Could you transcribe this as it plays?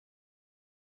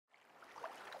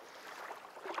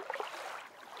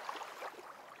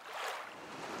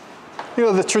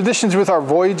The traditions with our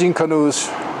voyaging canoes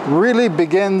really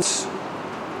begins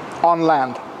on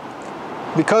land.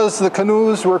 Because the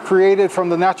canoes were created from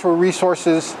the natural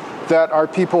resources that our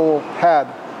people had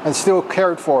and still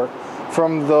cared for,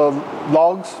 from the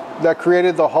logs that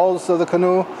created the hulls of the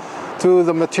canoe, to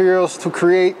the materials to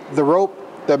create the rope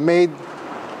that made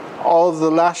all of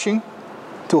the lashing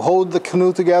to hold the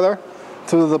canoe together,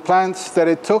 to the plants that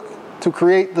it took to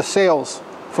create the sails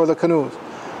for the canoes.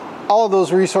 All of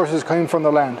those resources came from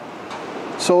the land.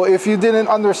 So if you didn't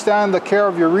understand the care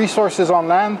of your resources on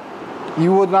land,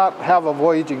 you would not have a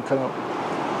voyaging canoe.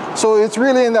 So it's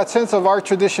really in that sense of our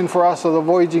tradition for us of the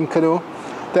voyaging canoe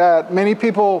that many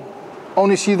people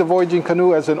only see the voyaging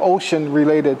canoe as an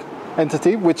ocean-related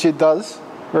entity, which it does,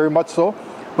 very much so,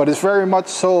 but it's very much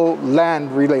so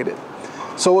land-related.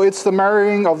 So it's the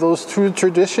marrying of those two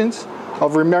traditions,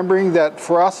 of remembering that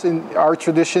for us in our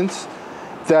traditions,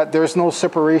 that there's no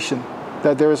separation,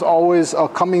 that there's always a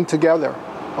coming together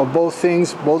of both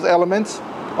things, both elements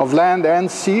of land and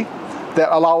sea that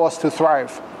allow us to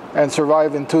thrive and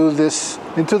survive into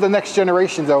the next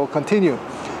generations that will continue.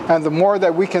 And the more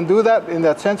that we can do that, in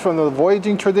that sense, from the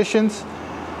voyaging traditions,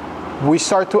 we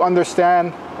start to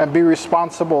understand and be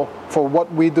responsible for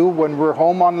what we do when we're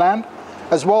home on land,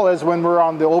 as well as when we're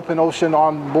on the open ocean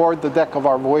on board the deck of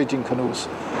our voyaging canoes.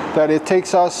 That it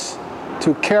takes us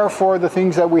to care for the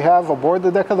things that we have aboard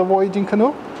the deck of the voyaging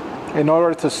canoe in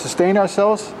order to sustain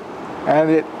ourselves, and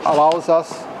it allows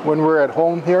us, when we're at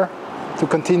home here, to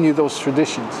continue those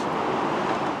traditions.